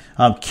up.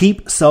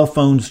 Keep cell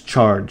phones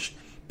charged.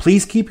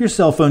 Please keep your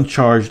cell phone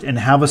charged and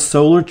have a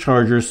solar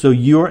charger so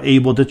you are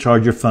able to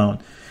charge your phone.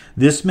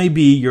 This may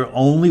be your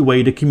only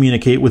way to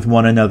communicate with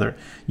one another.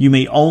 You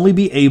may only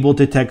be able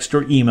to text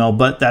or email,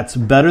 but that's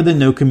better than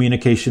no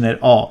communication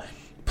at all.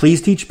 Please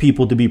teach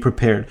people to be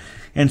prepared.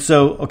 And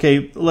so,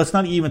 okay, let's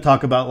not even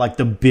talk about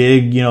the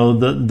big,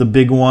 the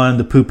big one,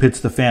 the poop hits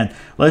the fan.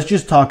 Let's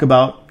just talk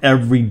about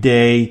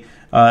everyday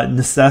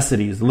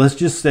necessities. Let's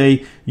just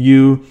say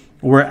you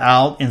we're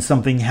out and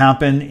something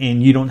happened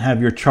and you don't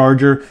have your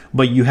charger,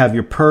 but you have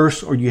your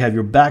purse or you have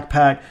your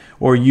backpack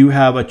or you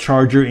have a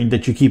charger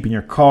that you keep in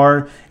your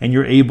car, and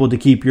you're able to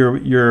keep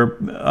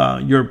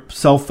your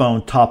cell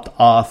phone topped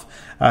off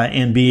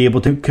and be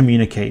able to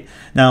communicate.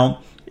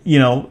 Now,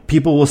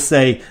 people will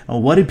say,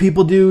 what did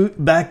people do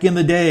back in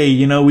the day?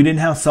 We didn't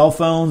have cell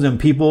phones and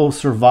people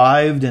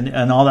survived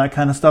and all that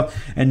kind of stuff.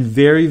 And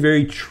very,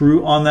 very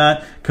true on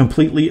that.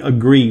 Completely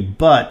agree.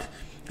 But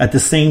at the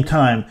same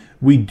time,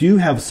 we do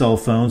have cell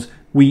phones.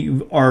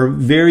 We are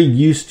very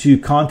used to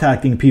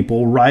contacting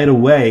people right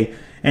away.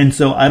 And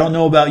so I don't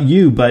know about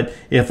you, but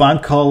if I'm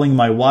calling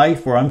my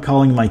wife or I'm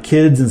calling my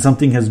kids and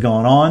something has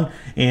gone on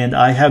and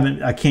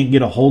I can't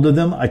get a hold of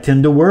them, I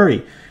tend to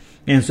worry.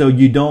 And so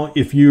you don't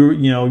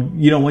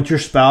want your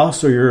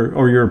spouse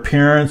or your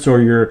parents or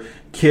your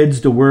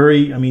kids to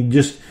worry. I mean,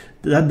 just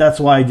that's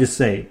why I just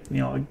say,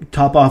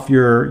 top off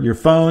your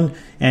phone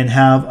and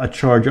have a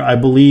charger. I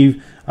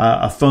believe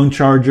a phone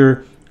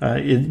charger,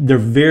 they're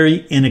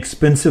very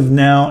inexpensive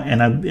now,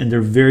 and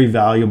they're very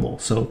valuable.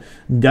 So,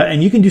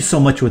 and you can do so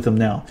much with them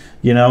now.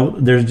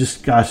 There's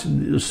just,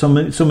 there's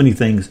so many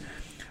things.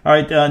 All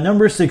right,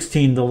 number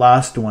 16, the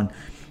last one,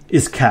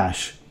 is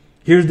cash.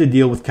 Here's the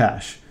deal with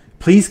cash.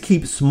 Please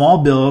keep small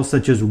bills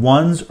such as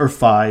 1s or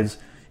 5s.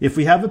 If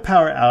we have a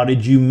power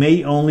outage, you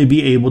may only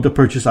be able to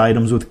purchase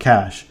items with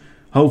cash.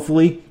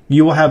 Hopefully,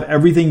 you will have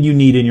everything you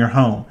need in your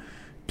home.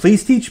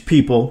 Please teach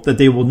people that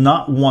they will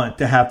not want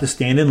to have to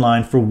stand in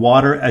line for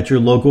water at your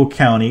local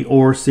county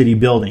or city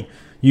building.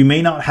 You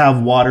may not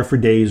have water for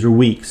days or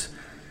weeks.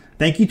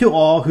 Thank you to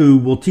all who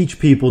will teach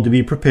people to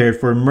be prepared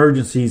for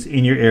emergencies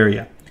in your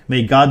area.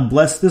 May God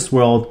bless this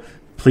world.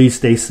 Please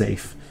stay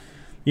safe.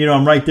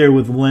 I'm right there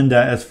with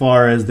Linda as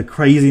far as the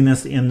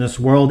craziness in this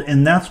world,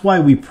 and that's why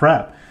we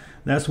prep.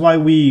 That's why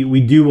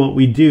we do what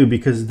we do,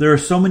 because there are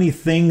so many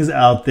things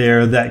out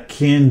there that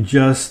can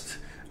just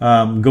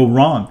go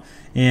wrong.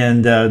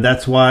 And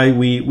that's why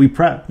we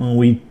prep. When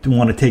we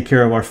want to take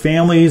care of our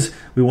families,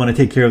 we want to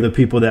take care of the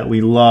people that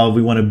we love,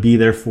 we want to be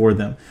there for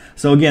them.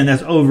 So again,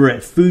 that's over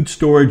at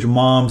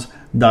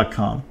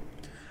foodstoragemoms.com.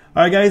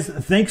 All right, guys,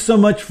 thanks so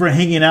much for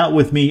hanging out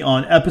with me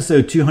on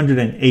episode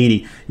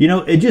 280.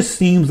 It just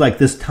seems like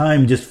this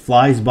time just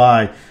flies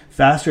by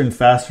faster and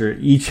faster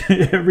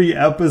every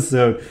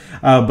episode.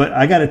 But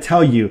I got to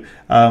tell you,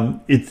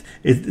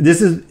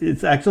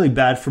 it's actually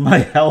bad for my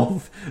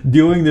health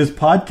doing this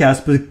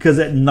podcast, because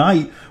at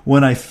night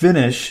when I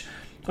finish,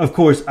 of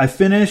course I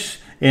finish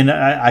and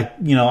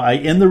I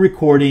end the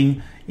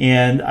recording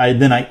and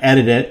then I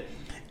edit it.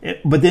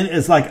 But then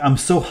it's like I'm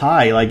so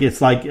high,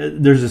 it's like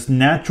there's this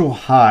natural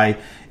high,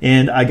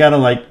 and I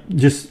gotta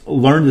just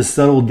learn to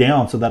settle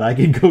down so that I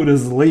can go to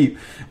sleep.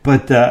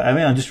 But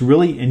I'm just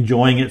really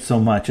enjoying it so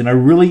much, and I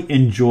really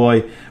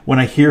enjoy when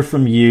I hear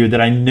from you that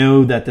I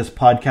know that this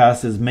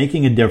podcast is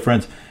making a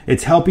difference.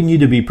 It's helping you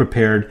to be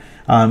prepared.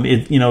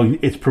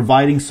 It's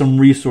providing some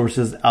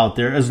resources out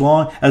there, as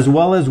well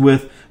as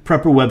with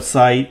Prepper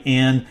website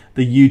and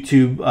the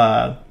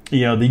YouTube. The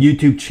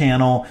YouTube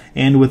channel,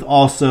 and with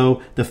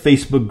also the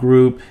Facebook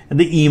group and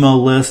the email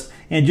list,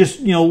 and just,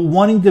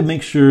 wanting to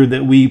make sure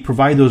that we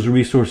provide those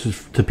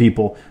resources to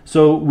people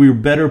so we're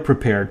better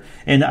prepared.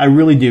 And I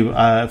really do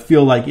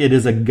feel like it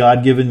is a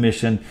God-given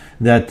mission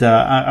that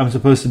I'm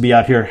supposed to be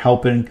out here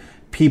helping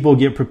people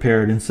get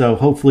prepared. And so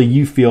hopefully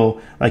you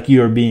feel like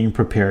you are being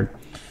prepared.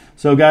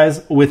 So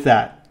guys, with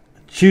that,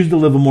 choose to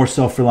live a more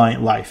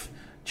self-reliant life.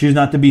 Choose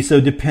not to be so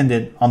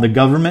dependent on the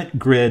government,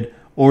 grid,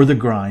 or the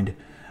grind.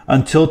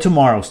 Until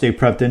tomorrow, stay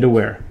prepped and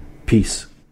aware. Peace.